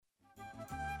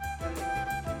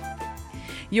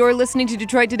You're listening to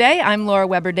Detroit Today. I'm Laura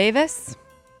Weber Davis.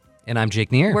 And I'm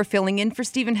Jake Neer. We're filling in for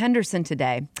Stephen Henderson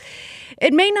today.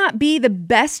 It may not be the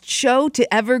best show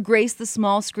to ever grace the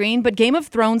small screen, but Game of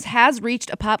Thrones has reached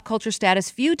a pop culture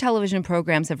status few television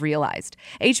programs have realized.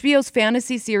 HBO's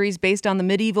fantasy series based on the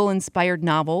medieval-inspired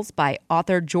novels by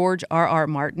author George R.R.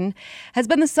 Martin has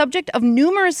been the subject of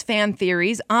numerous fan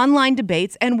theories, online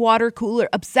debates, and water cooler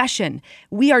obsession.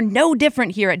 We are no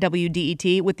different here at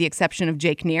WDET, with the exception of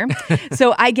Jake Neer.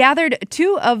 So I gathered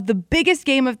two of the biggest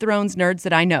Game of Thrones nerds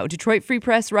that I know, Detroit Free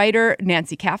Press writer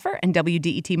Nancy Kaffer and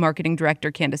WDET marketing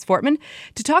director Candace Fortman,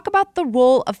 to talk about the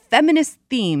role of feminist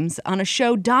themes on a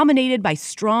show dominated by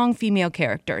strong female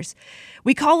characters.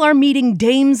 We call our meeting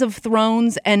Dames of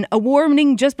Thrones, and a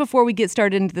warning just before we get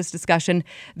started into this discussion,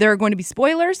 there are going to be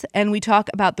spoilers, and we talk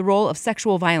about the role of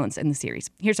sexual violence in the series.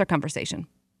 Here's our conversation.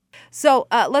 So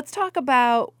let's talk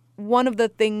about one of the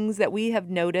things that we have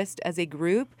noticed as a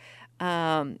group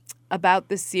about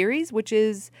this series, which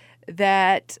is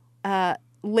that the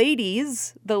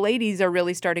ladies are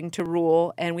really starting to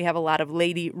rule, and we have a lot of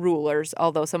lady rulers,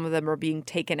 although some of them are being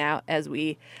taken out as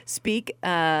we speak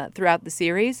throughout the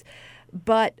series.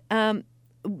 But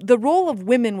the role of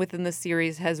women within the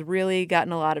series has really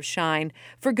gotten a lot of shine,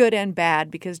 for good and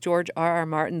bad, because George R.R.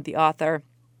 Martin, the author,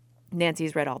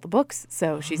 Nancy's read all the books,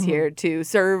 so she's here to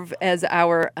serve as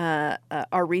our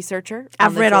researcher.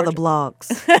 I've read all the blogs.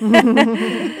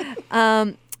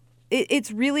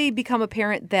 It's really become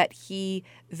apparent that he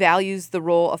values the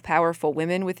role of powerful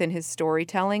women within his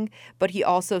storytelling, but he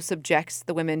also subjects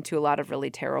the women to a lot of really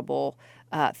terrible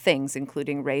things,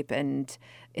 including rape and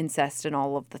incest and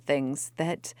all of the things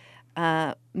that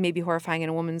may be horrifying in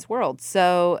a woman's world.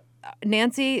 So,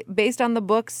 Nancy, based on the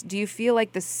books, do you feel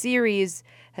like the series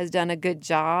has done a good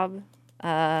job?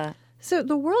 So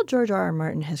the world George R.R.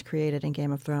 Martin has created in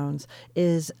Game of Thrones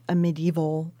is a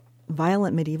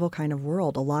violent medieval kind of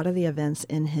world. A lot of the events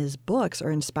in his books are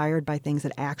inspired by things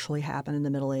that actually happened in the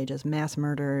Middle Ages, mass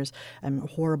murders and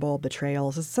horrible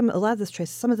betrayals. Some of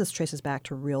this traces back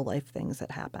to real life things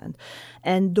that happened.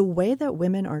 And the way that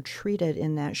women are treated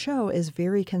in that show is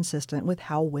very consistent with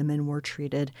how women were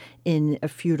treated in a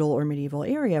feudal or medieval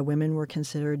area. Women were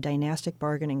considered dynastic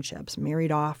bargaining chips,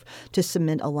 married off to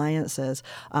cement alliances.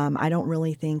 I don't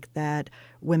really think that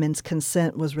women's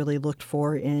consent was really looked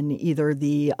for in either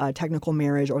the technical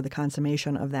marriage or the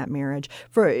consummation of that marriage.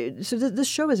 So this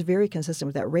show is very consistent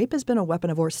with that. Rape has been a weapon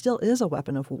of war, still is a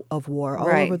weapon of war all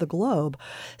over the globe.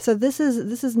 So this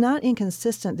is not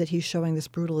inconsistent that he's showing this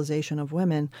brutalization of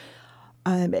women.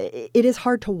 It is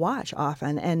hard to watch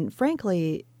often, and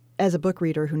frankly, as a book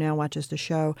reader who now watches the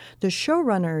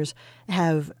showrunners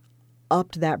have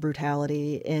upped that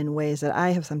brutality in ways that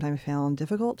I have sometimes found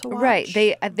difficult to watch.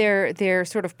 Right. They're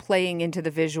sort of playing into the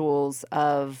visuals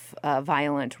of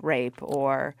violent rape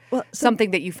or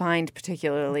something that you find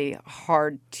particularly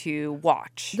hard to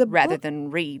watch rather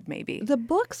than read, maybe. The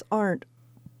books aren't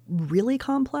really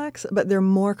complex, but they're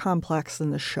more complex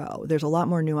than the show. There's a lot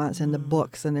more nuance in the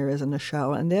books than there is in the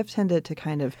show, and they've tended to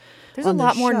kind of There's a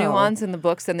lot more nuance in the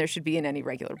books than there should be in any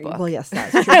regular book. Well, yes,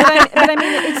 that's true. but I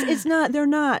mean, it's not. They're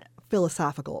not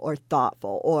philosophical or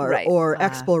thoughtful or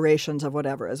explorations of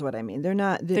whatever is what I mean. They're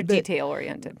not. They're detail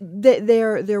oriented.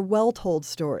 They're well told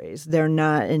stories. They're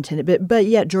not intended, but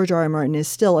yet George R.R. Martin is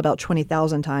still about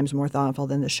 20,000 times more thoughtful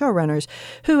than the showrunners,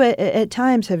 who at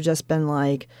times have just been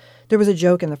like. There was a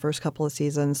joke in the first couple of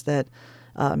seasons that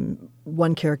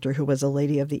one character who was a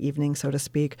lady of the evening, so to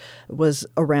speak, was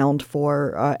around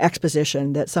for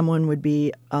exposition, that someone would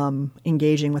be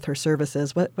engaging with her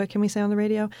services. What can we say on the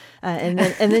radio? And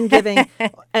then giving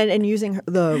and using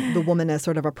the woman as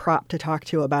sort of a prop to talk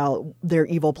to about their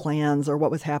evil plans or what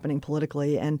was happening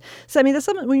politically. And so I mean, that's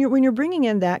something when you're bringing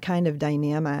in that kind of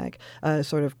dynamic,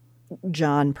 sort of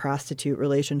John prostitute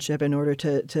relationship in order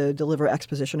to deliver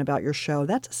exposition about your show,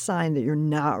 that's a sign that you're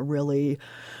not really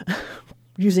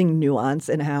using nuance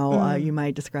in how you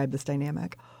might describe this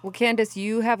dynamic. Well, Candace,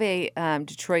 you have a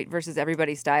Detroit versus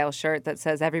everybody style shirt that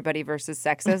says everybody versus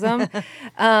sexism.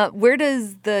 Where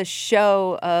does the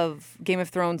show of Game of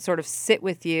Thrones sort of sit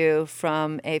with you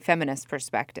from a feminist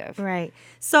perspective? Right.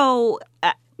 So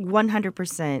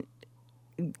 100%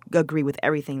 agree with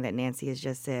everything that Nancy has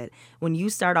just said. When you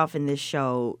start off in this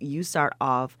show, you start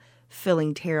off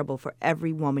feeling terrible for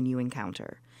every woman you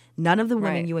encounter. None of the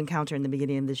women you encounter in the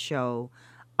beginning of the show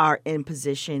are in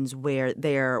positions where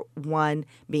they're, one,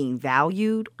 being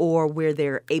valued or where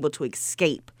they're able to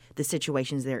escape the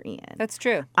situations they're in. That's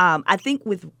true. I think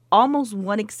with almost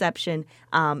one exception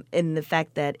in the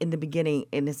fact that in the beginning,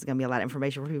 and this is going to be a lot of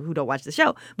information for people who don't watch the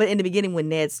show, but in the beginning when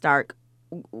Ned Stark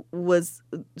was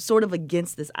sort of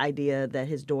against this idea that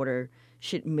his daughter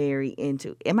should marry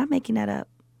into. Am I making that up?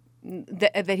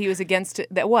 That he was against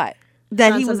it. That what?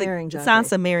 That Sansa he was marrying Joffrey.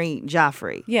 Sansa marrying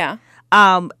Joffrey. Yeah.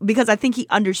 Because I think he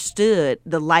understood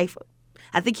the life.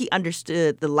 I think he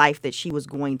understood the life that she was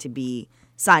going to be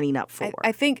signing up for.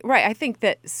 I think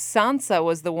that Sansa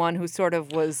was the one who sort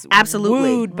of was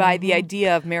Absolutely. wooed by the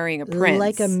idea of marrying a prince.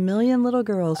 Like a million little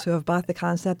girls who have bought the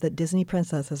concept that Disney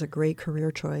princess is a great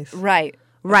career choice. Right.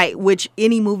 Right, which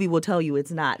any movie will tell you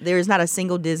it's not. There is not a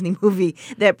single Disney movie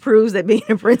that proves that being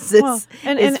a princess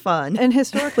is fun. And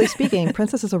historically speaking,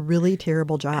 princess is a really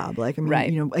terrible job. Like, I mean,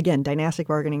 Right. Again, dynastic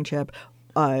bargaining chip,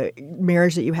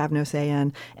 marriage that you have no say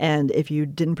in, and if you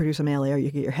didn't produce a male heir,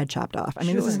 you get your head chopped off. I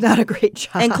mean, this is not a great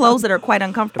job. And clothes that are quite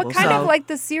uncomfortable. But kind of like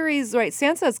the series, right?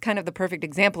 Sansa is kind of the perfect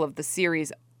example of the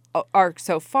series arc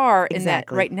so far in that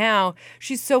Exactly. right now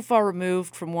she's so far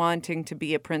removed from wanting to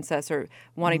be a princess or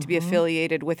wanting to be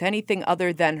affiliated with anything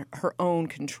other than her own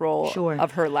control Sure.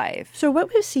 of her life. So what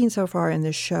we've seen so far in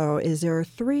this show is there are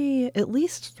at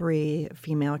least three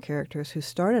female characters who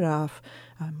started off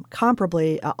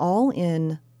comparably all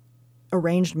in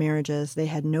arranged marriages they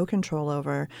had no control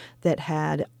over, that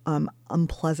had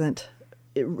unpleasant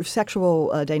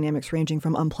sexual dynamics ranging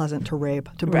from unpleasant to rape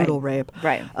to brutal rape,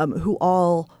 Right. who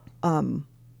all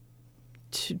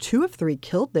two of three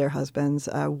killed their husbands.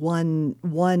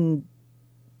 One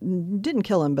didn't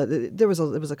kill him, but it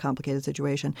was a complicated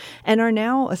situation, and are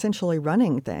now essentially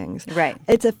running things. Right.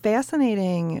 It's a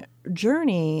fascinating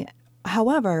journey.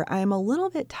 However, I'm a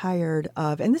little bit tired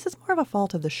of, and this is more of a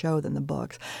fault of the show than the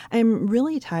books, I'm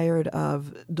really tired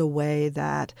of the way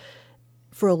that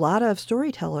for a lot of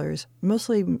storytellers,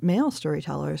 mostly male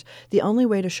storytellers, the only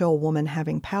way to show a woman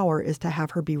having power is to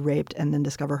have her be raped and then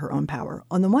discover her own power.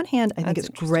 On the one hand, I think it's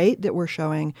great that we're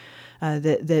showing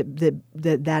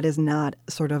that is not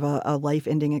sort of a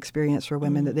life-ending experience for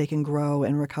women, that they can grow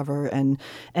and recover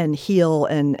and heal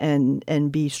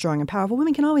and be strong and powerful.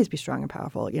 Women can always be strong and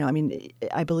powerful. I mean,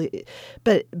 I believe,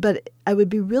 but I would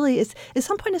be really, at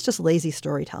some point it's just lazy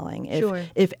storytelling.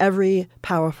 If every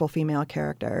powerful female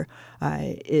character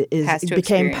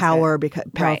became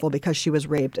powerful because she was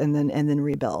raped and then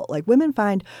rebuilt. Like, women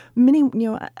find many,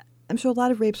 I'm sure a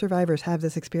lot of rape survivors have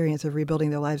this experience of rebuilding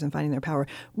their lives and finding their power.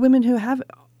 Women who have,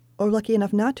 or lucky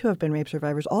enough not to have been rape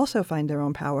survivors, also find their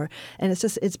own power. And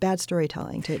it's bad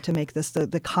storytelling to make this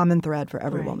the common thread for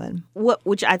every woman.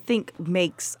 Which I think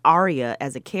makes Arya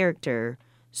as a character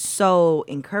so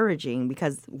encouraging,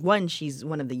 because one, she's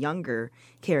one of the younger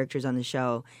characters on the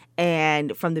show,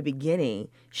 and from the beginning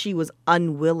she was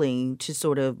unwilling to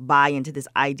sort of buy into this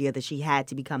idea that she had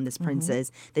to become this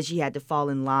princess, that she had to fall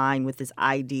in line with this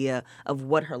idea of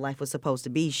what her life was supposed to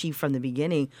be. She from the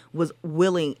beginning was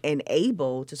willing and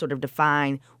able to sort of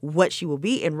define what she will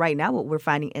be, and right now what we're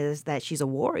finding is that she's a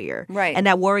warrior, right? And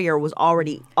that warrior was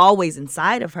always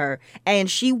inside of her, and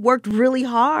she worked really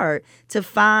hard to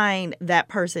find that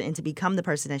person and to become the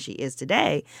person that she is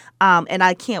today. And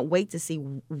I can't wait to see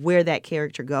where that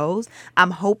character goes.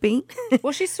 I'm hoping.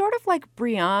 Well, she's sort of like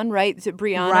Brienne, right?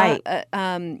 Brianna,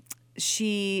 Right.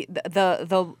 She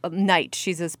the knight.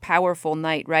 She's this powerful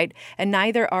knight, right? And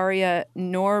neither Arya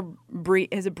nor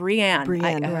is it Brienne.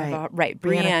 Brienne, right? Right,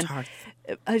 Brienne Brienne. of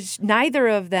Tarth. Neither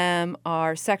of them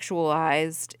are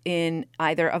sexualized in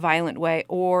either a violent way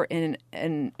or in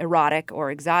an erotic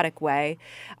or exotic way.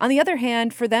 On the other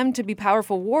hand, for them to be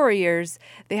powerful warriors,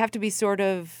 they have to be sort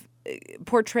of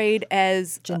portrayed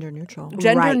as Gender neutral.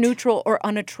 Right. neutral or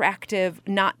unattractive,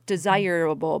 not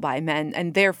desirable by men,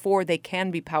 and therefore they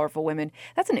can be powerful women.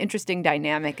 That's an interesting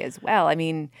dynamic as well. I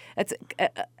mean, it's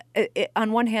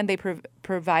on one hand they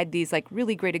provide these like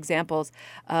really great examples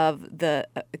of the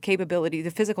capability,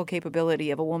 the physical capability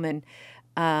of a woman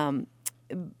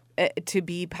to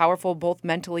be powerful both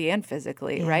mentally and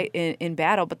physically, right, in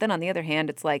battle. But then on the other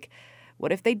hand, it's like,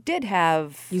 what if they did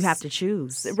have... You have to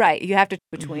choose. Right. You have to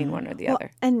choose between one or the other.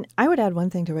 And I would add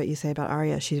one thing to what you say about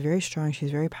Arya. She's very strong.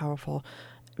 She's very powerful.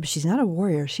 But she's not a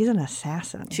warrior. She's an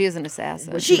assassin. She is an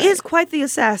assassin. She is quite the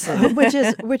assassin.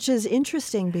 which is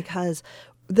interesting because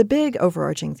the big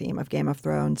overarching theme of Game of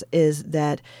Thrones is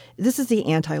that this is the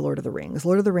anti-Lord of the Rings.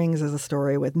 Lord of the Rings is a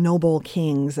story with noble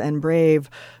kings and brave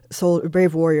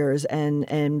warriors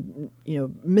and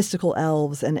mystical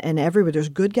elves and everybody. There's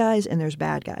good guys and there's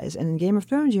bad guys. And in Game of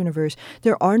Thrones universe,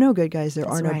 there are no good guys, there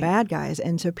are no bad guys.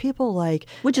 And so people like...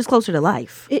 Which is closer to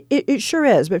life. It sure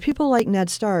is. But people like Ned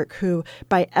Stark, who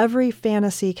by every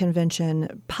fantasy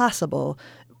convention possible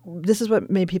this is what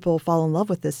made people fall in love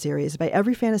with this series. By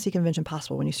every fantasy convention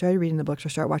possible, when you started reading the books or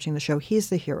start watching the show, he's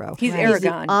the hero. He's He's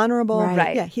Aragon. the honorable,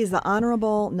 Right. yeah, he's the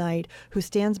honorable knight who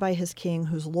stands by his king,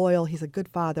 who's loyal. He's a good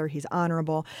father. He's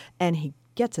honorable, and he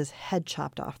gets his head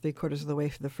chopped off 3/4 of the way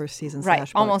through the first season. Right,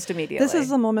 /book. almost immediately. This is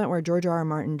the moment where George R.R.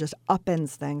 Martin just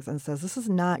upends things and says,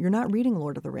 you're not reading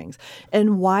Lord of the Rings.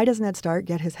 And why does Ned Stark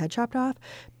get his head chopped off?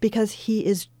 Because he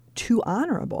is too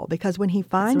honorable. Because when he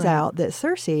finds out that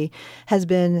Cersei has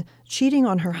been cheating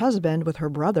on her husband with her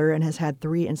brother and has had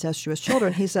 3 incestuous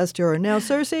children, he says to her, "Now,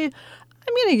 Cersei,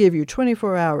 I'm going to give you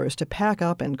 24 hours to pack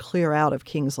up and clear out of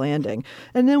King's Landing.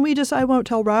 And then I won't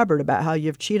tell Robert about how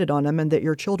you've cheated on him and that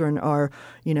your children are,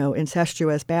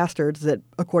 incestuous bastards that,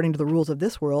 according to the rules of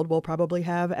this world, will probably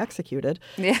have executed."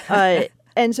 Yeah.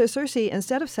 And so Cersei,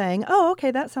 instead of saying, "Oh,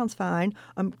 okay, that sounds fine,"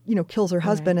 kills her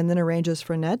husband and then arranges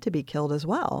for Ned to be killed as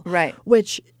well. Right.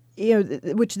 Which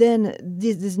then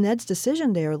this Ned's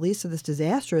decision there leads to this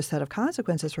disastrous set of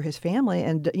consequences for his family,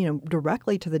 and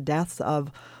directly to the deaths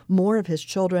of more of his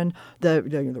children, the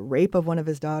rape of one of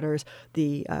his daughters.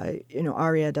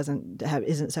 Arya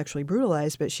isn't sexually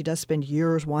brutalized, but she does spend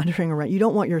years wandering around. You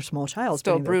don't want your small child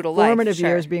Still spending brutal their life, formative sure.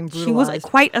 years being brutalized. She was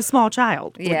quite a small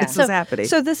child when Yeah. this was happening.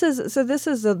 So this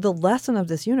is the lesson of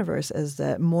this universe is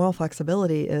that moral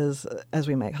flexibility is, as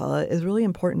we might call it, is really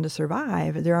important to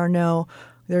survive. There are no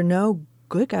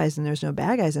good guys and there's no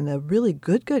bad guys, and the really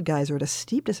good guys are at a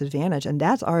steep disadvantage. And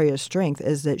that's Arya's strength,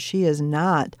 is that she is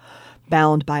not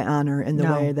bound by honor in the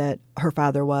way that her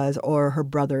father was or her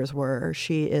brothers were.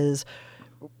 She is,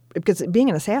 because being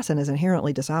an assassin is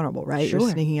inherently dishonorable, right? Sure.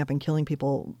 You're sneaking up and killing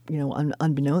people,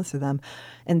 unbeknownst to them.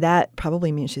 And that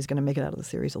probably means she's going to make it out of the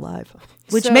series alive.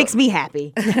 Which So- makes me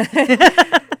happy.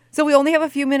 So we only have a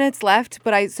few minutes left,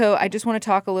 but I just want to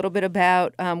talk a little bit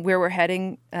about where we're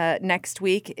heading next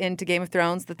week into Game of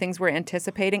Thrones, the things we're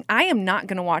anticipating. I am not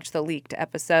going to watch the leaked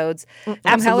episodes. From hell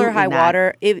or Absolutely high not.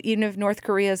 water. Even if North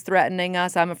Korea is threatening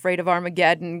us, I'm afraid of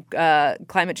Armageddon.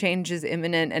 Climate change is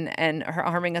imminent and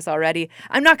harming us already.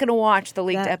 I'm not going to watch the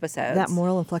leaked episodes. That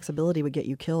moral inflexibility would get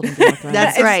you killed in Game of Thrones.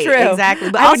 That's It's right. true.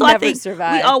 Exactly. But I would also, I never think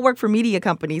survive. we all work for media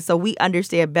companies, so we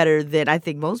understand better than I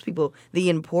think most people the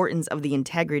importance of the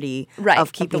integrity Right, of of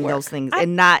the keeping work. those things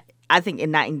and not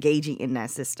engaging in that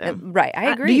system. Right,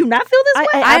 I agree. Do you not feel this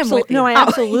way? I am with you. I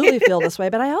absolutely feel this way,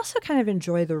 but I also kind of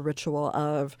enjoy the ritual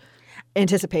of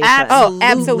anticipation.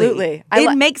 absolutely.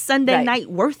 It makes Sunday Right.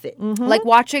 night worth it. Like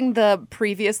watching the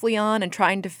previously on and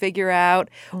trying to figure out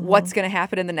what's going to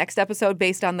happen in the next episode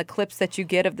based on the clips that you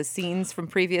get of the scenes from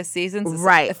previous seasons is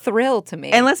Right. a thrill to me.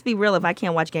 And let's be real, if I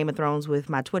can't watch Game of Thrones with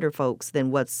my Twitter folks, then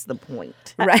what's the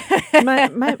point? right.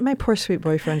 my poor sweet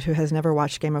boyfriend, who has never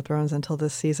watched Game of Thrones until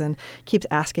this season, keeps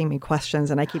asking me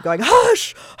questions, and I keep going,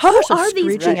 "Hush, hush!" I'm Are these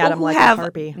screeching at people him who like have, a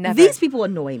harpy. Never. These people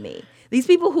annoy me. These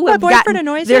people who My have boyfriend gotten,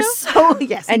 annoys they're you? so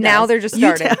yes, he And now does. they're just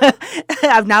You starting.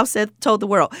 I've now told the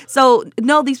world. So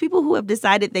no, these people who have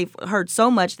decided they've heard so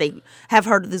much, they have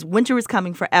heard this winter is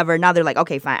coming forever. Now they're like,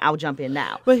 okay, fine, I'll jump in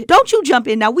now. But- Don't you jump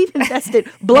in now? We've invested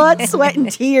blood, sweat,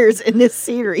 and tears in this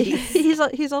series.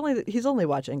 He's only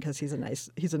watching because he's a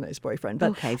nice boyfriend.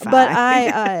 But Okay, fine. But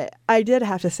I did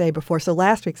have to say before. So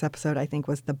last week's episode, I think,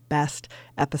 was the best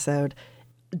episode.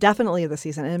 Definitely of the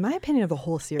season, and in my opinion, of the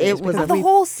whole series. It was because Of the we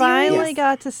whole series? finally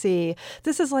got to see.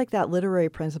 This is like that literary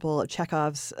principle of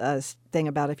Chekhov's thing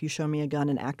about if you show me a gun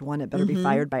in Act 1, it better be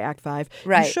fired by Act 5.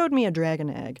 Right. You showed me a dragon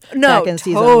egg No, back in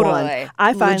season totally. 1.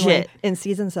 I finally, Legit. in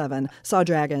season 7, saw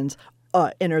dragons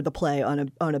enter the play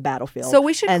on a battlefield. So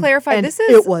we should And- clarify, and this is-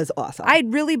 it was awesome. I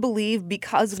really believe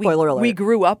because Spoiler alert. we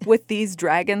grew up with these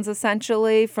dragons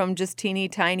essentially from just teeny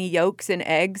tiny yolks and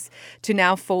eggs to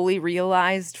now fully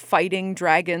realized fighting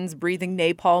dragons, breathing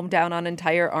napalm down on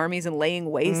entire armies and laying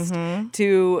waste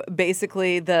to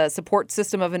basically the support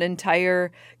system of an entire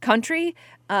country.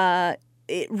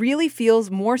 It really feels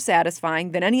more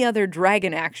satisfying than any other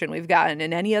dragon action we've gotten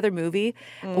in any other movie.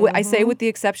 I say with the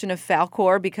exception of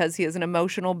Falkor, because he is an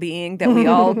emotional being that we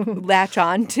all latch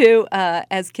on to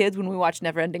as kids when we watch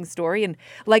Neverending Story. And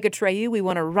like Atreyu, we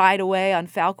want to ride away on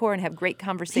Falkor and have great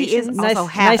conversations. also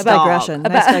half dog. digression.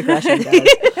 Nice digression, guys.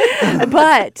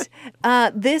 But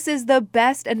this is the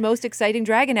best and most exciting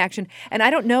dragon action. And I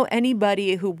don't know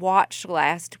anybody who watched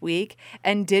last week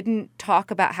and didn't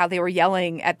talk about how they were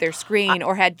yelling at their screen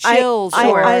or had chills.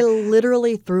 I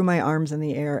literally threw my arms in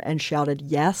the air and shouted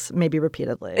yes, maybe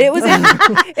repeatedly. It was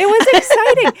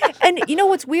exciting. And you know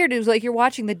what's weird? It was like you're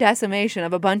watching the decimation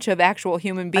of a bunch of actual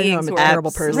human I know beings. I'm who a are-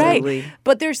 terrible person. Absolutely. Right.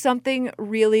 But there's something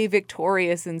really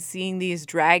victorious in seeing these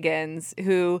dragons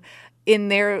who in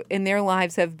their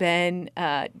lives have been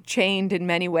chained in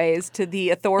many ways to the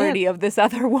authority of this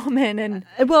other woman. And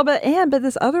but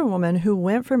this other woman who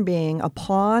went from being a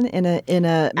pawn in a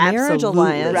marriage Absolutely.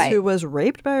 alliance, Right. who was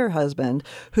raped by her husband,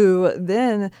 who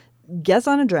then gets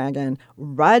on a dragon,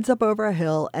 rides up over a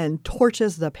hill, and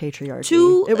torches the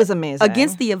patriarchy. It was amazing.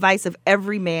 Against the advice of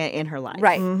every man in her life.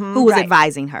 Right. Who was Right.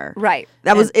 advising her. Right.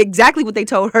 That was exactly what they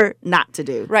told her not to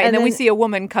do. Right, and then we then- see a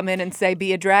woman come in and say,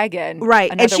 "Be a dragon."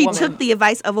 Right. And Another she woman. took the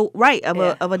advice of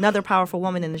Yeah. of another powerful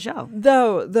woman in the show.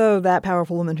 Though that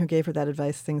powerful woman who gave her that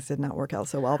advice, things did not work out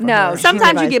so well for No, her. she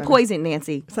Sometimes you advised get women. poisoned,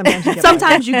 Nancy. Sometimes you get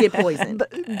Sometimes you get poisoned.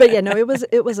 But yeah, no, it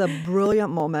was a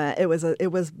brilliant moment. It was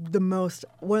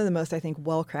one of the most I think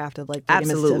well crafted like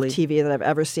Absolutely. of TV that I've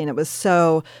ever seen. It was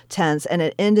so tense, and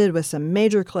it ended with some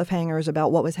major cliffhangers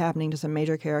about what was happening to some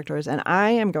major characters. And I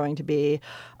am going to be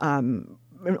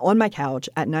on my couch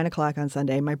at 9:00 on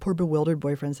Sunday. My poor bewildered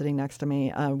boyfriend sitting next to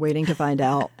me, waiting to find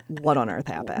out what on earth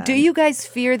happened. Do you guys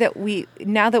fear that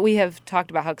now that we have talked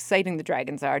about how exciting the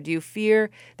dragons are, do you fear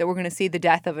that we're going to see the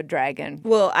death of a dragon?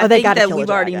 Well, I they think gotta that kill a we've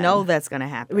already dragon. know that's going to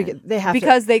happen. They have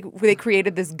Because they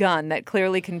created this gun that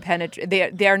clearly can penetrate.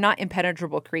 They are not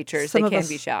impenetrable creatures. They can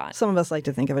be shot. Some of us like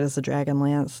to think of it as the dragon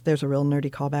lance. There's a real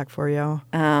nerdy callback for you.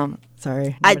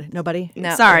 Sorry, nobody.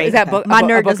 No. Sorry. Is that book? My a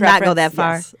nerd book does not go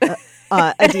reference? that far. Yes.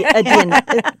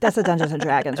 That's a Dungeons and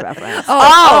Dragons reference.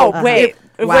 Wait.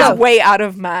 It Wow. was way out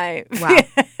of my. Wow.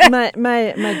 my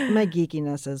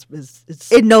geekiness is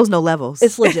It knows no levels.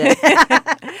 it's legit.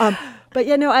 But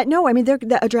yeah, I mean,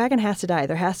 a dragon has to die.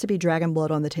 There has to be dragon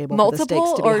blood on the table for the Multiple,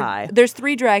 stakes to be or high. there's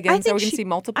 3 dragons. Are we going to she- see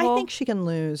multiple? I think she can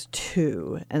lose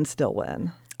 2 and still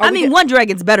win. I mean, one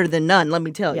dragon's better than none, let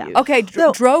me tell Yeah. you. Okay,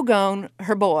 So- Drogon,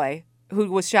 her boy, who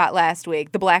was shot last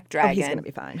week, the black dragon. He's going to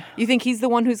be fine. You think he's the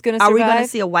one who's going to Are survive? we going to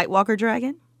see a White Walker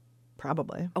dragon?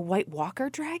 Probably. A White Walker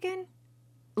dragon?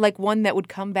 Like one that would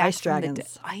come back Ice from the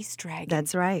dragons. ice dragon.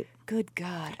 That's right. Good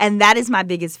God. And that is my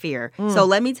biggest fear. So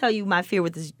let me tell you my fear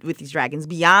with these dragons,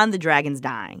 beyond the dragons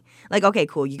dying. Like, okay,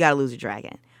 cool, you got to lose a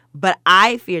dragon. But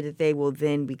I fear that they will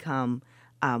then become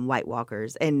White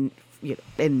Walkers. And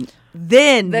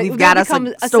then we've got us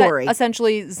a story.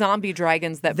 Essentially zombie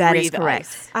dragons that That is breathe correct.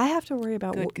 ice. I have to worry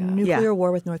about Good God. nuclear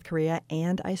war with North Korea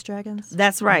and ice dragons.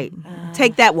 That's right.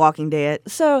 Take that, Walking Dead.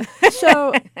 So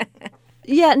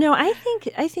yeah, no, I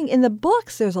think in the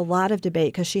books there's a lot of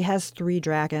debate because she has 3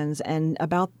 dragons, and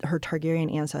about her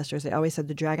Targaryen ancestors, they always said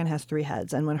the dragon has 3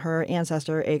 heads. And when her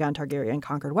ancestor Aegon Targaryen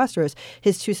conquered Westeros,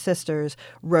 his 2 sisters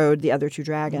rode the other 2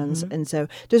 dragons, and so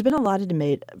there's been a lot of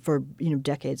debate for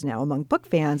decades now among book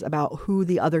fans about who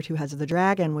the other 2 heads of the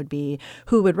dragon would be,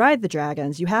 who would ride the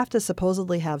dragons. You have to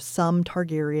supposedly have some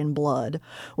Targaryen blood,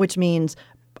 which means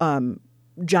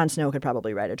Jon Snow could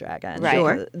probably ride a dragon. Right.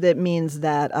 Sure. That means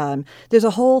that there's a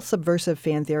whole subversive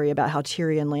fan theory about how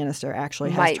Tyrion Lannister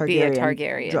actually has Might Targaryen be a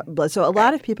Targaryen. blood. So a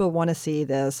lot of people want to see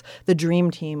this. The dream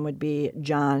team would be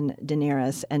Jon,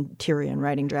 Daenerys, and Tyrion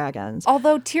riding dragons.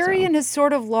 Although Tyrion has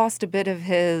sort of lost a bit of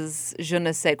his je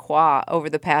ne sais quoi over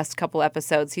the past couple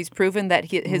episodes. He's proven that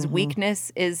his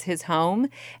weakness is his home,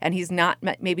 and he's not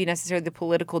maybe necessarily the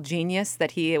political genius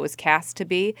that he was cast to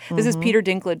be. This is Peter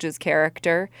Dinklage's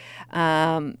character.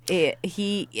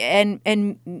 He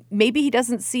maybe he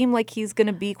doesn't seem like he's going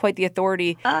to be quite the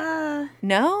authority.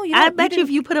 No, I bet you if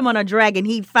you put him on a dragon,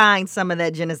 he'd find some of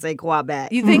that je ne sais quoi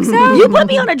back. You think so? You put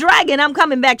me on a dragon, I'm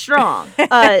coming back strong.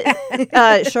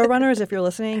 Showrunners, if you're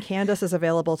listening, Candace is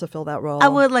available to fill that role. I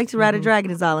would like to ride a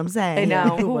dragon, is all I'm saying. I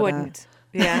know. Who Who wouldn't? wouldn't?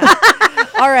 Yeah.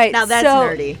 All right. Now that's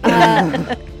nerdy.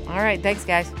 All right. Thanks,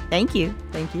 guys. Thank you.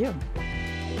 Thank you.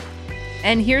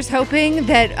 And here's hoping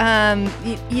that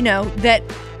that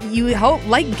you hope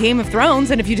like Game of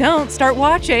Thrones, and if you don't, start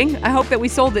watching. I hope that we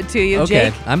sold it to you, Okay,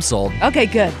 Jake. I'm sold. Okay,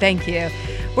 good. Thank you.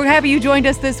 We're happy you joined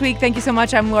us this week. Thank you so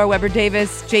much. I'm Laura Weber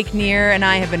Davis. Jake Neer and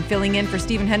I have been filling in for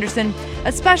Stephen Henderson.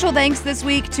 A special thanks this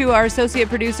week to our associate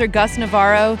producer, Gus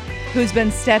Navarro, who's been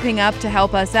stepping up to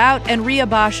help us out, and Ria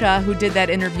Basha, who did that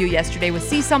interview yesterday with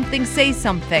See Something, Say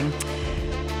Something.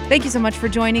 Thank you so much for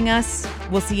joining us.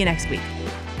 We'll see you next week.